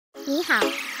你好，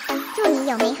祝你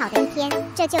有美好的一天。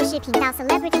这就是频道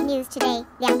Celebrity News Today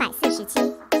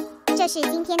 247。这是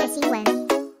今天的新闻。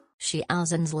Xiao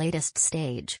Zhan's latest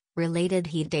stage-related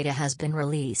heat data has been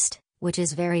released, which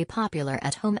is very popular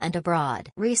at home and abroad.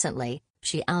 Recently,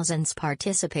 Xiao Zhan's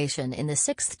participation in the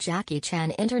 6th Jackie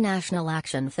Chan International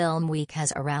Action Film Week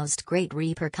has aroused great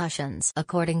repercussions.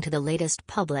 According to the latest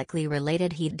publicly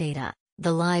related heat data,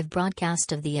 the live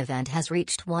broadcast of the event has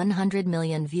reached 100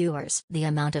 million viewers. The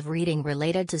amount of reading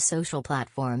related to social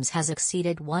platforms has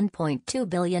exceeded 1.2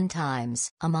 billion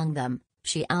times. Among them,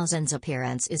 Xiao Zhan's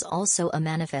appearance is also a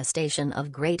manifestation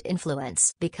of great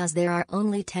influence because there are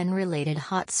only 10 related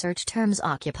hot search terms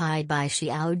occupied by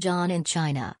Xiao Zhan in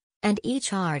China, and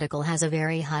each article has a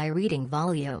very high reading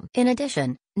volume. In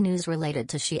addition, news related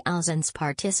to Xiao Zhan's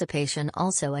participation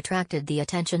also attracted the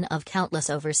attention of countless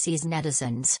overseas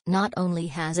netizens. Not only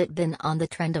has it been on the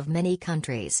trend of many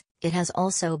countries, it has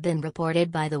also been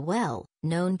reported by the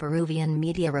well-known Peruvian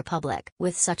media republic.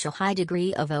 With such a high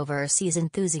degree of overseas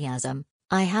enthusiasm,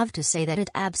 I have to say that it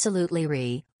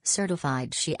absolutely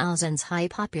certified Xiao Zhan's high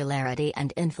popularity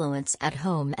and influence at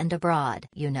home and abroad.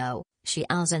 Xiao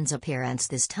Zhan's appearance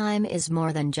this time is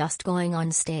more than just going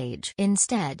on stage.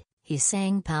 Instead, he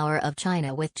sang Power of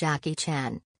China with Jackie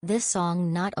Chan. This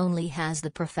song not only has the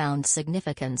profound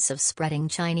significance of spreading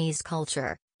Chinese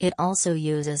culture, it also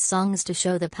uses songs to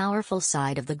show the powerful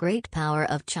side of the great power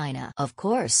of China. Of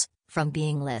course, from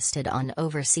being listed on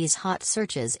overseas hot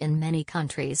searches in many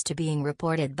countries to being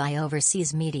reported by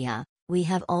overseas media, we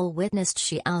have all witnessed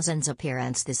Xiao Zhan's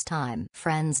appearance this time.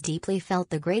 Friends deeply felt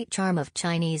the great charm of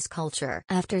Chinese culture.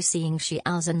 After seeing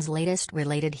Xiao Zhan's latest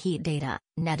related heat data,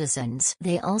 netizens,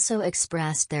 they also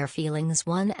expressed their feelings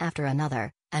one after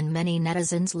another, and many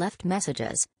netizens left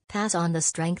messages: pass on the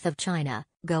strength of China,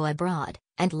 go abroad,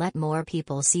 and let more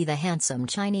people see the handsome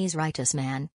Chinese righteous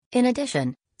man. In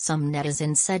addition, some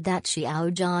netizens said that Xiao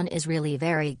Zhan is really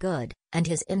very good, and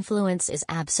his influence is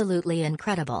absolutely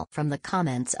incredible. From the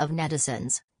comments of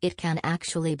netizens, it can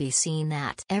actually be seen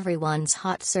that everyone's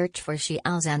hot search for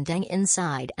Xiao Zhan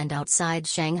inside and outside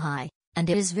Shanghai,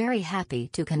 and it is very happy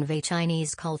to convey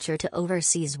Chinese culture to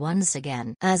overseas once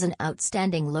again. As an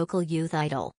outstanding local youth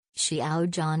idol, Xiao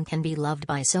Zhan can be loved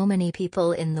by so many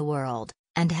people in the world,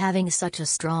 and having such a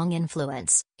strong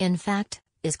influence, in fact,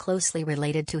 is closely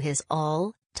related to his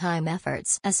all-time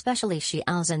efforts. Especially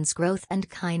Xiao Zhan's growth and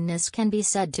kindness can be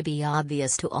said to be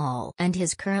obvious to all. And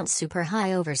his current super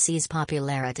high overseas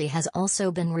popularity has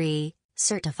also been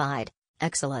certified.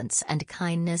 Excellence and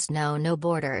kindness know no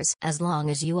borders. As long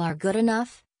as you are good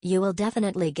enough, you will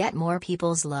definitely get more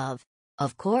people's love.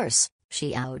 Of course,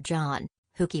 Xiao Zhan,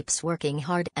 who keeps working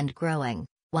hard and growing,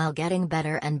 while getting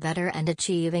better and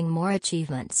achieving more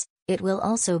achievements, it will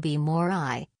also be more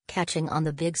eye-catching on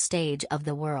the big stage of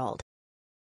the world.